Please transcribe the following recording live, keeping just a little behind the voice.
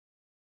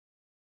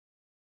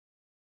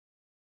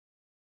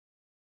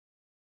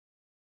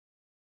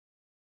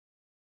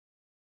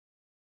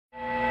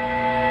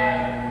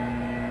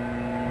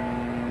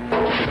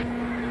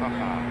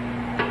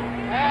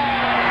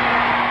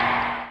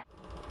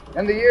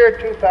In the year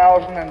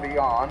 2000 and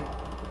beyond,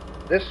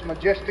 this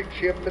majestic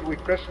ship that we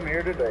christen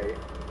here today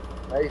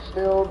may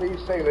still be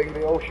sailing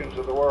the oceans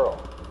of the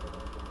world.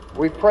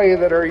 We pray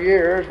that her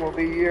years will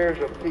be years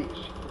of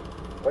peace.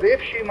 But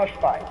if she must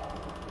fight,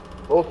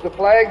 both the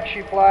flag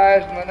she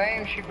flies and the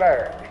name she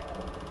bears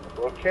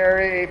will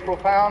carry a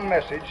profound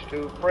message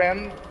to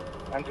friend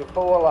and to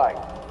foe alike.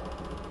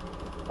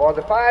 For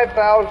the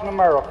 5,000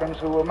 Americans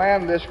who will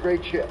man this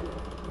great ship,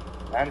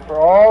 and for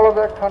all of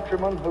their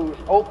countrymen whose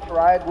hopes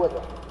ride with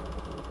them,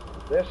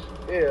 this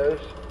is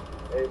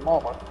a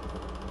moment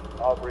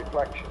of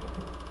reflection.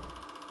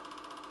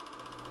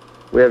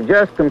 We have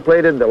just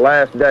completed the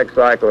last deck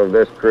cycle of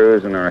this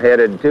cruise and are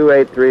headed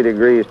 283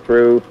 degrees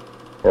true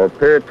for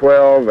Pier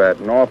 12 at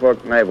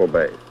Norfolk Naval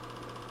Base.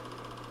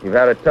 You've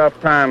had a tough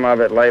time of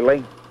it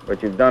lately,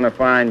 but you've done a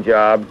fine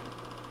job.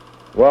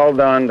 Well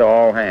done to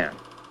all hands.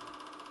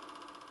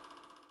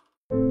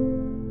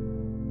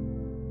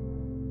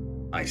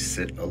 I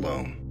sit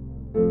alone,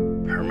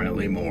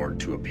 permanently moored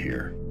to a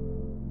pier.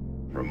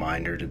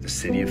 Reminder to the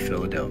city of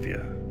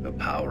Philadelphia, the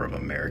power of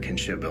American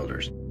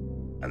shipbuilders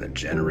and the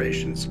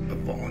generations of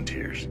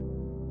volunteers.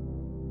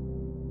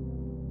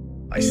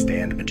 I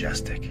stand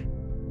majestic,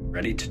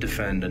 ready to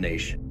defend a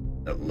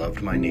nation that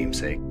loved my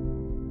namesake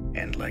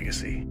and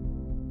legacy.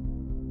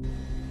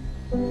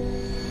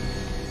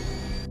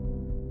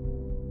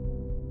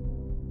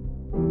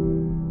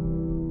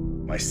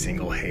 My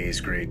single haze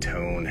gray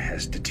tone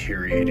has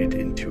deteriorated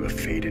into a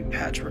faded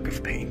patchwork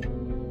of paint.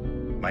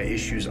 My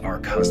issues are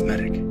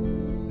cosmetic,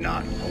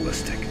 not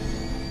holistic.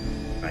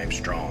 I am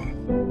strong,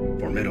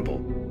 formidable,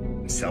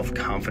 and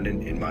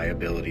self-confident in my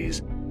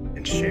abilities,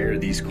 and share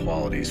these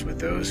qualities with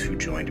those who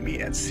joined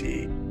me at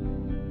sea.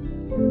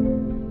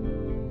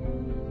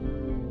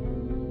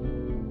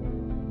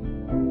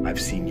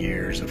 I've seen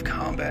years of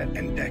combat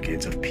and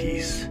decades of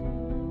peace.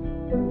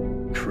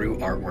 Crew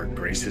artwork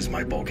graces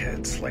my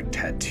bulkheads like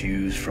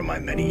tattoos from my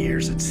many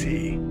years at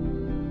sea.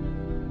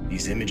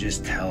 These images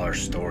tell our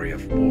story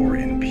of war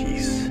and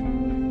peace.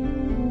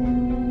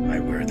 I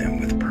wear them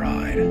with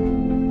pride.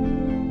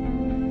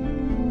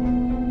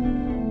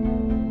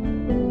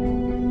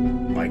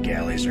 My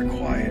galleys are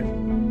quiet.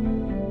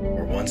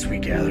 Where once we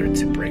gathered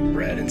to break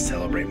bread and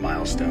celebrate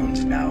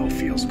milestones, now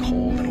feels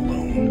cold and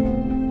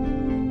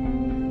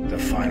alone. The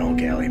final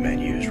galley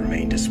menus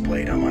remain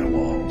displayed on my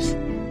walls.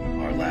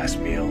 Our last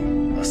meal,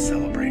 a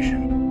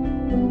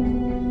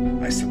celebration.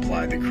 I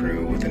supplied the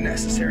crew with the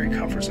necessary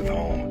comforts of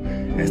home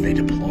as they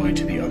deployed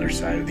to the other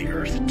side of the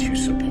earth to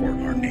support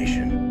our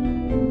nation.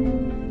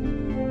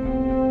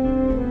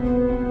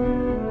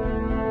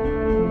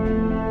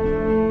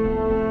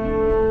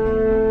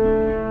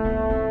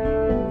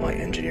 My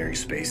engineering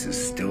spaces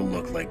still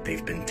look like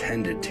they've been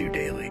tended to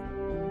daily.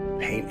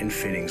 Paint and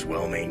fittings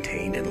well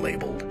maintained and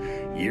labeled.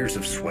 Years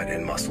of sweat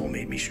and muscle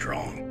made me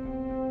strong.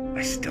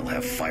 I still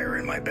have fire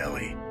in my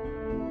belly.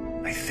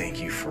 I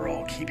thank you for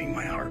all keeping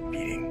my heart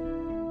beating.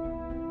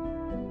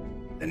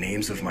 The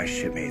names of my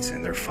shipmates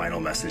and their final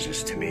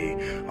messages to me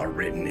are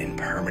written in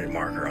permanent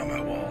marker on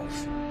my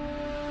walls.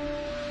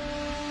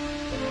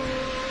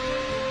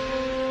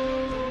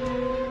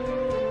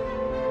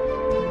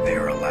 They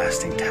are a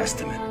lasting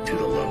testament to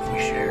the love we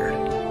shared.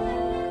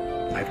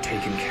 I've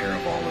taken care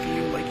of all of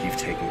you like you've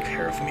taken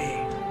care of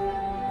me.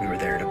 We were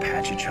there to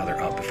patch each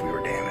other up if we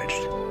were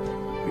damaged.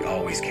 We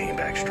always came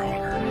back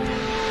stronger.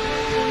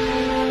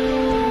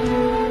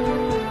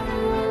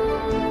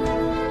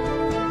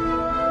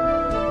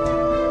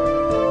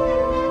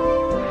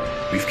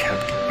 We've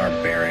kept our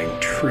bearing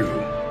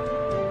true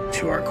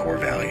to our core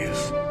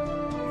values.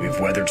 We've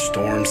weathered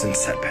storms and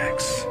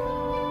setbacks.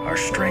 Our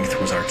strength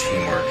was our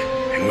teamwork,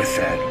 and with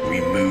that,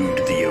 we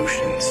moved the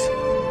oceans.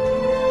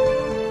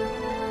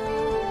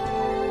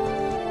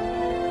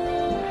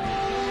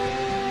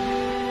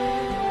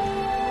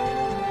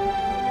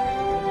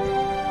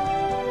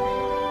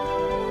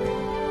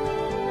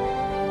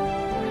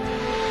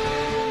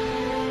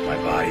 My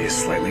body is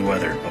slightly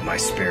weathered, but my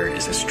spirit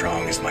is as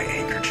strong as my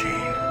anchor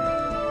chain.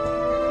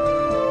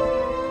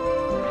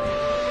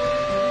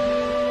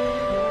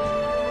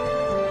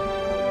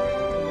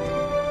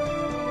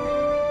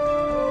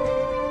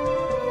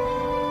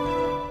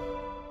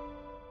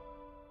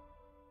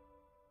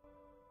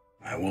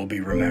 I will be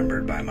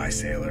remembered by my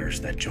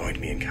sailors that joined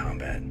me in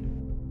combat.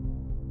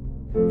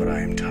 But I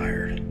am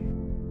tired.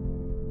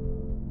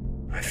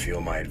 I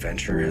feel my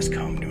adventure has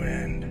come to an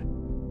end.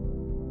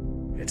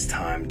 It's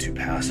time to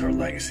pass our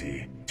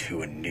legacy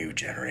to a new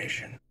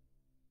generation.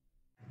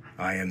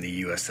 I am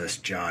the USS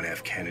John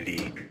F.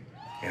 Kennedy,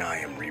 and I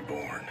am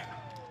reborn.